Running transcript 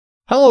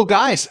Hello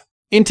guys!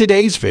 In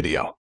today's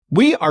video,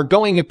 we are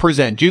going to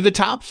present you the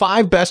top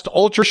 5 best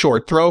ultra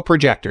short throw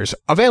projectors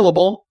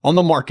available on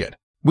the market.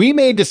 We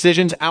made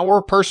decisions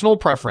our personal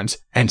preference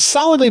and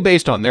solidly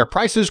based on their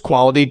prices,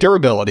 quality,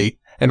 durability,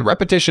 and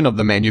repetition of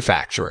the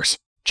manufacturers.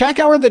 Check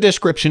out the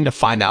description to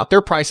find out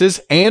their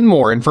prices and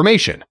more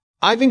information.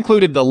 I've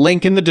included the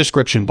link in the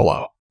description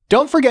below.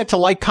 Don't forget to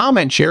like,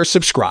 comment, share,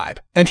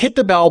 subscribe, and hit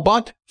the bell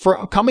button for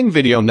upcoming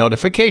video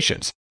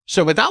notifications.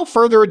 So without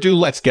further ado,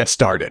 let's get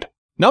started.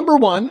 Number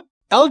 1.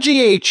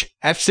 LG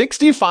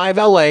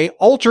F65LA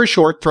Ultra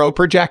Short Throw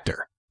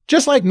Projector.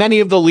 Just like many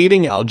of the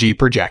leading LG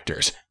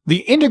projectors,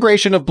 the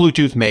integration of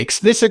Bluetooth makes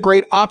this a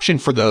great option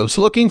for those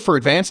looking for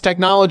advanced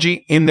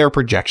technology in their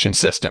projection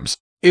systems.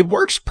 It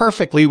works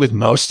perfectly with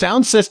most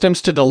sound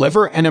systems to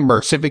deliver an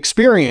immersive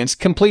experience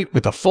complete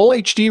with a full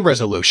HD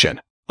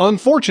resolution.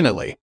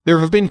 Unfortunately, there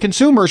have been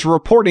consumers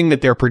reporting that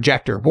their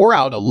projector wore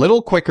out a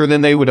little quicker than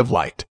they would have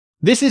liked.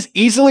 This is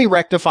easily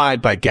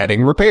rectified by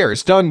getting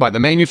repairs done by the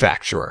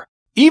manufacturer.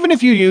 Even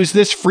if you use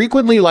this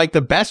frequently, like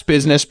the best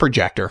business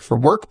projector for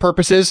work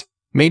purposes,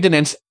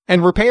 maintenance,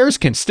 and repairs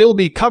can still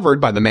be covered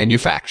by the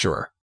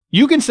manufacturer.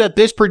 You can set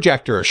this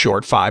projector a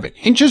short 5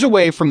 inches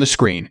away from the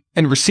screen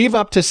and receive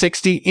up to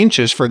 60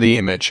 inches for the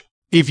image.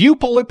 If you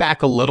pull it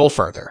back a little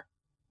further,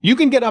 you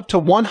can get up to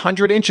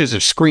 100 inches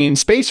of screen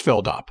space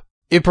filled up.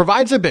 It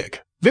provides a big,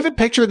 vivid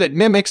picture that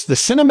mimics the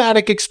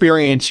cinematic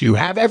experience you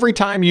have every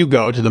time you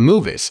go to the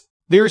movies.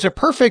 There is a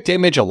perfect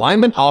image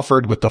alignment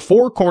offered with the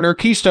 4-corner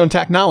Keystone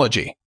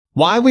technology.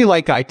 Why we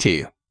like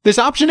IT. This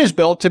option is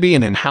built to be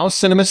an in-house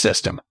cinema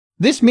system.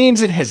 This means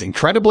it has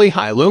incredibly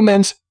high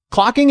lumens,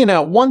 clocking in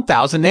at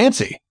 1000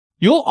 ANSI.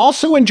 You'll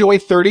also enjoy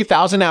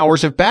 30,000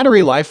 hours of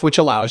battery life, which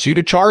allows you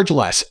to charge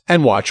less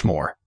and watch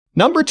more.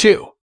 Number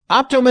 2.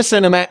 Optoma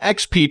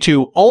CinemaX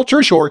P2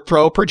 Ultra Short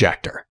Throw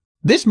Projector.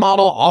 This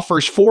model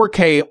offers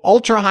 4K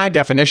ultra high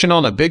definition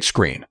on a big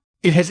screen.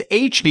 It has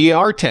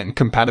HDR10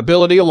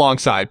 compatibility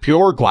alongside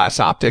pure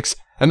glass optics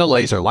and a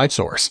laser light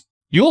source.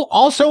 You'll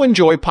also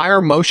enjoy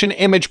Pyre motion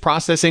image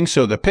processing,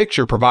 so the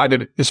picture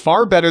provided is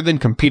far better than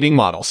competing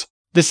models.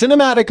 The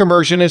cinematic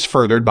immersion is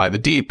furthered by the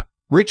deep,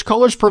 rich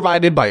colors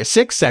provided by a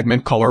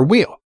 6-segment color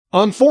wheel.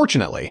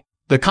 Unfortunately,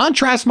 the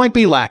contrast might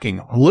be lacking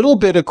a little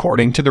bit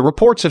according to the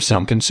reports of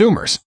some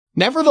consumers.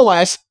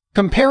 Nevertheless,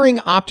 comparing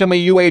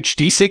Optoma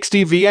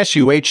UHD60 vs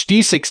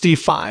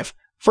UHD65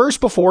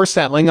 first before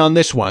settling on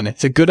this one,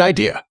 it's a good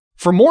idea.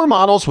 For more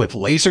models with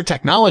laser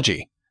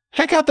technology,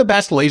 check out the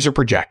best laser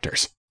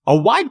projectors. A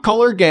wide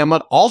color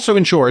gamut also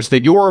ensures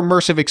that your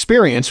immersive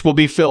experience will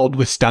be filled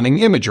with stunning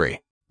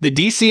imagery. The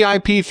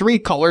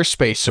DCI-P3 color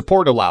space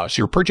support allows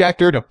your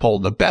projector to pull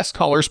the best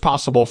colors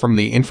possible from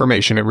the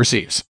information it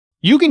receives.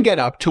 You can get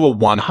up to a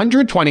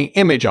 120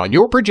 image on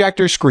your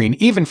projector screen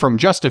even from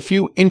just a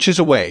few inches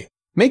away,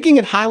 making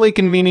it highly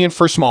convenient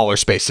for smaller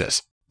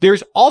spaces.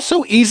 There's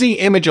also easy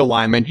image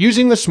alignment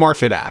using the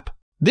SmartFit app.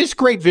 This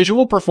great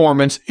visual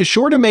performance is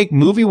sure to make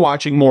movie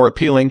watching more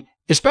appealing,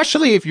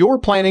 especially if you're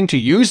planning to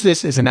use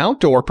this as an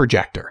outdoor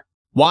projector.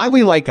 Why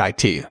we like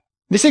IT.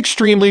 This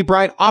extremely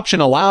bright option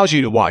allows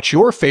you to watch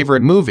your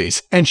favorite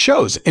movies and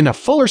shows in a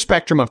fuller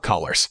spectrum of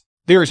colors.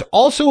 There is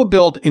also a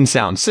built-in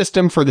sound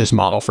system for this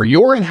model for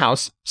your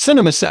in-house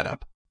cinema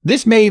setup.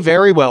 This may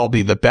very well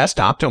be the best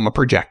Optoma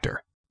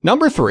projector.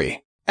 Number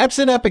 3.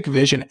 Epson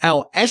EpiqVision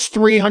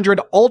LS300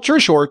 Ultra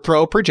Short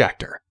Throw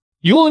Projector.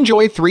 You'll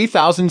enjoy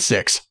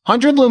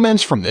 3600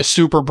 lumens from this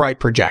super bright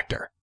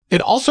projector.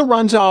 It also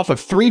runs off of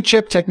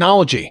 3-chip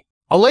technology.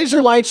 A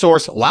laser light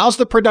source allows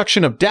the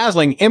production of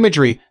dazzling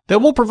imagery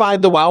that will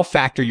provide the wow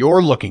factor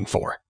you're looking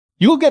for.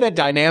 You'll get a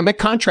dynamic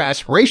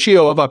contrast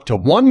ratio of up to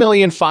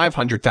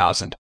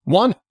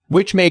 1,500,000,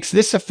 which makes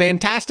this a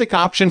fantastic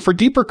option for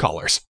deeper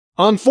colors.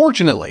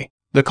 Unfortunately,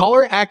 the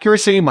color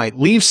accuracy might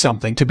leave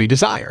something to be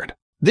desired.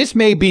 This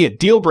may be a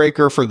deal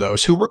breaker for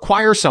those who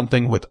require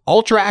something with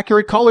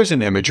ultra-accurate colors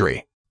and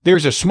imagery.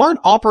 There's a smart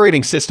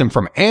operating system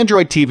from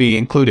Android TV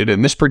included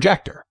in this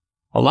projector,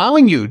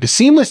 allowing you to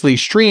seamlessly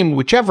stream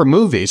whichever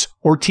movies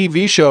or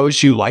TV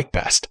shows you like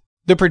best.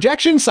 The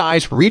projection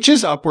size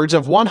reaches upwards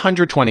of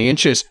 120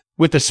 inches,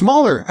 with the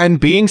smaller end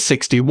being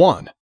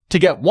 61. To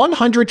get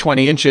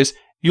 120 inches,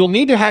 you'll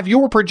need to have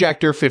your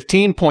projector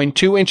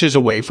 15.2 inches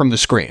away from the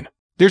screen.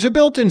 There's a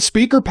built-in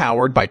speaker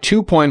powered by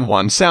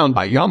 2.1 sound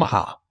by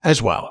Yamaha as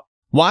well.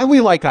 Why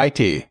we like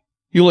IT.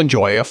 You'll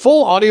enjoy a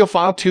full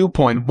audiophile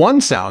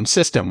 2.1 sound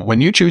system when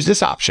you choose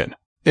this option.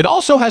 It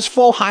also has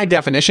full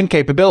high-definition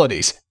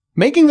capabilities,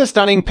 making the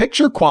stunning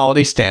picture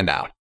quality stand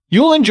out.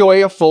 You'll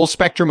enjoy a full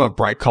spectrum of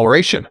bright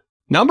coloration.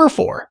 Number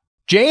 4.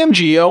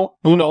 JMGO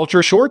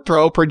Ultra Short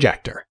Throw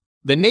Projector.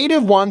 The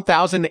native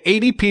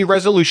 1080p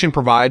resolution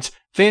provides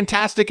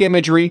fantastic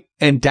imagery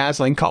and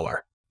dazzling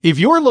color. If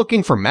you're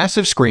looking for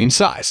massive screen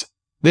size,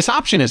 this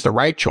option is the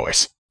right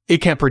choice. It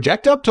can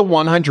project up to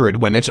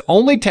 100 when it's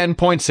only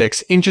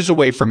 10.6 inches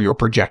away from your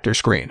projector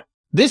screen.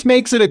 This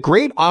makes it a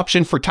great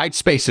option for tight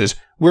spaces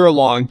where a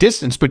long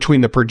distance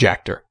between the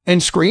projector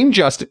and screen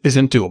just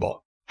isn't doable.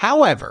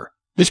 However,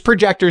 this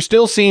projector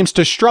still seems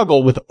to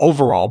struggle with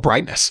overall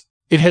brightness.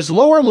 It has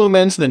lower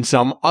lumens than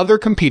some other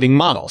competing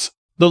models.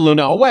 The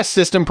Luna OS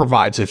system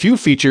provides a few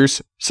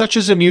features, such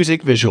as a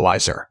music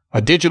visualizer, a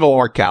digital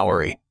art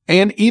gallery,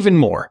 and even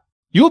more.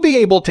 You'll be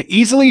able to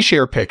easily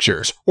share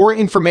pictures or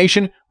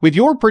information with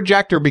your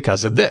projector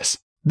because of this.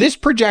 This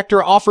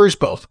projector offers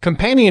both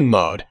companion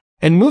mode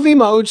and movie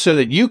mode so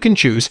that you can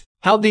choose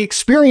how the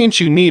experience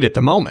you need at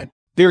the moment.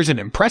 There's an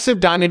impressive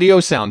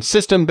Dynaudio sound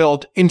system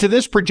built into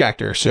this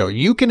projector so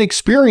you can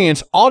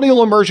experience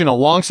audio immersion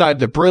alongside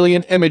the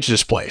brilliant image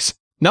displays.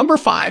 Number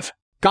 5.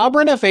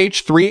 Gobrin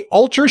FH3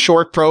 Ultra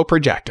Short Throw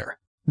Projector.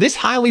 This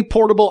highly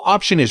portable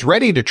option is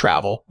ready to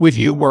travel with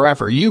you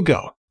wherever you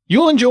go.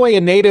 You'll enjoy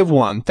a native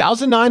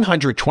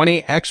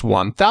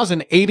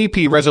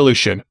 1920x1080p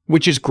resolution,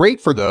 which is great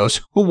for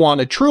those who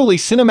want a truly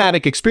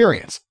cinematic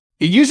experience.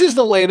 It uses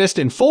the latest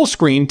in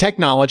full-screen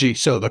technology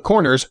so the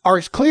corners are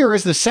as clear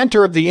as the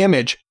center of the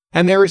image,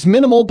 and there is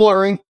minimal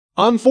blurring.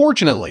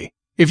 Unfortunately,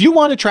 if you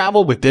want to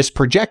travel with this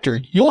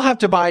projector, you'll have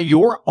to buy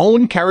your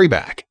own carry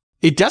bag.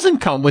 It doesn't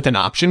come with an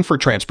option for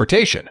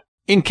transportation.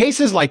 In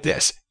cases like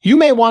this, you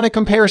may want to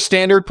compare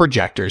standard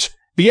projectors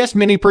vs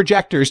mini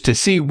projectors to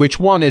see which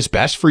one is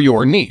best for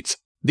your needs.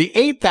 The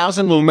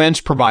 8000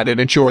 lumens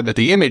provided ensure that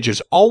the image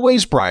is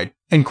always bright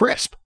and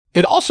crisp.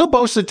 It also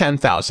boasts a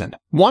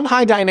 10,001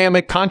 high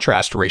dynamic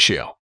contrast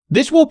ratio.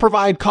 This will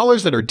provide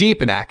colors that are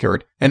deep and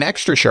accurate and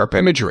extra sharp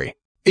imagery.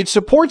 It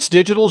supports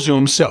digital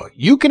zoom so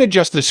you can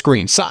adjust the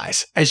screen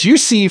size as you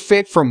see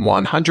fit from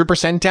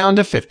 100% down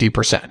to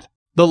 50%.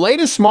 The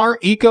latest smart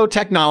eco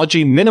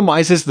technology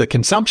minimizes the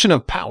consumption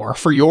of power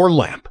for your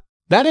lamp.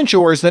 That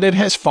ensures that it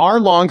has far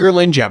longer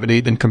longevity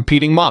than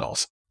competing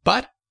models.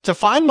 But to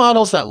find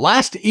models that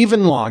last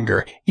even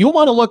longer, you'll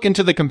want to look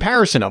into the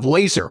comparison of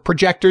laser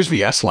projectors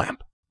vs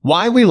lamp.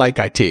 Why we like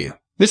IT.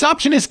 This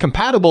option is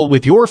compatible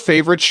with your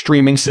favorite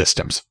streaming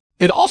systems.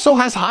 It also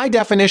has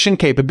high-definition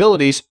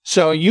capabilities,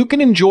 so you can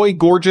enjoy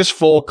gorgeous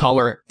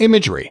full-color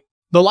imagery.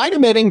 The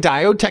light-emitting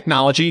diode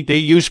technology they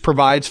use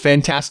provides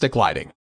fantastic lighting.